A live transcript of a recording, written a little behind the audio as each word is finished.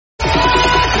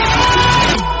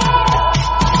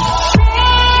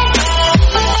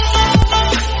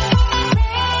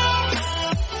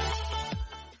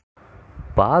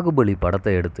பாகுபலி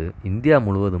படத்தை எடுத்து இந்தியா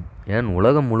முழுவதும் ஏன்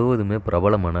உலகம் முழுவதுமே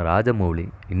பிரபலமான ராஜமௌலி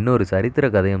இன்னொரு சரித்திர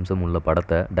கதையம்சம் உள்ள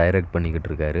படத்தை டைரக்ட் பண்ணிக்கிட்டு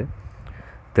இருக்காரு.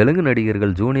 தெலுங்கு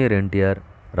நடிகர்கள் ஜூனியர் என்டிஆர்,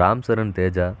 ராம்சரண்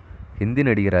தேஜா, ஹிந்தி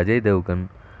நடிகர் அஜய் தேவ்கன்,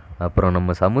 அப்புறம்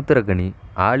நம்ம சமுத்திரக்கனி,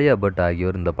 ஆலியாபட்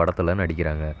ஆகியோர் இந்த படத்தில்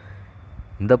நடிக்கிறாங்க.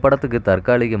 இந்த படத்துக்கு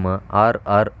தற்காலிகமாக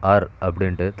RRR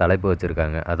அப்படின்ட்டு தலைப்பு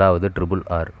வச்சுருக்காங்க, அதாவது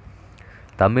RRR.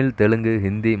 தமிழ், தெலுங்கு,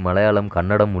 ஹிந்தி, மலையாளம்,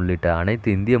 கன்னடம் உள்ளிட்ட அனைத்து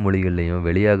இந்திய மொழிகள்லேயும்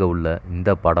வெளியாக உள்ள இந்த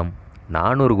படம்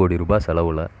 400 கோடி ரூபாய்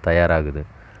செலவில் தயாராகுது.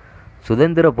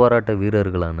 சுதந்திர போராட்ட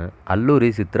வீரர்களான அல்லூரி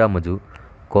சித்ராமஜு,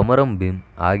 கொமரம் பீம்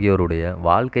ஆகியோருடைய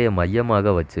வாழ்க்கையை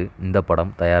மையமாக வச்சு இந்த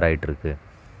படம் தயாராகிட்டுருக்கு.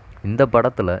 இந்த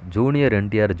படத்தில் ஜூனியர்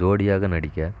என்டிஆர் ஜோடியாக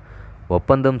நடிக்க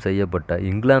ஒப்பந்தம் செய்யப்பட்ட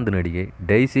இங்கிலாந்து நடிகை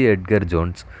டெய்சி எட்கர்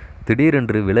ஜோன்ஸ்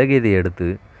திடீரென்று விலகியதை அடுத்து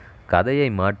கதையை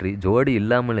மாற்றி ஜோடி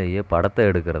இல்லாமலேயே படத்தை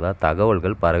எடுக்கிறதா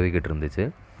தகவல்கள் பரவிக்கிட்டு இருந்துச்சு.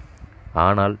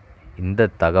 ஆனால் இந்த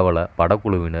தகவலை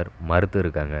படக்குழுவினர் மறுத்து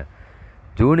இருக்காங்க.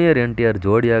 ஜூனியர் என்டிஆர்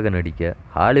ஜோடியாக நடிக்க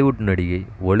ஹாலிவுட் நடிகை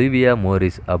ஒலிவியா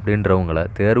மோரிஸ் அப்படின்றவங்கள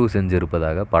தேர்வு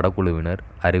செஞ்சிருப்பதாக படக்குழுவினர்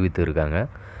அறிவித்து இருக்காங்க.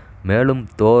 மேலும்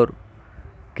தோர்,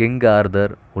 கிங்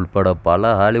ஆர்தர் உள்பட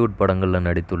பல ஹாலிவுட் படங்களில்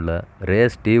நடித்துள்ள ரே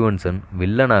ஸ்டீவன்சன்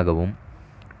வில்லனாகவும்,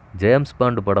 ஜேம்ஸ்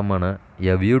பாண்ட் படமான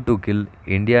எ view to kill,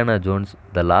 Indiana Jones,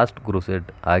 the last crusade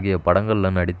ஆகிய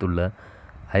படங்களில் நடித்துள்ள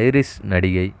ஐரிஷ்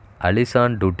நடிகை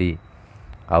அலிசான் டூட்டி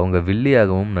அவங்க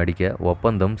வில்லியாகவும் நடிக்க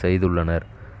ஒப்பந்தம் செய்துள்ளனர்.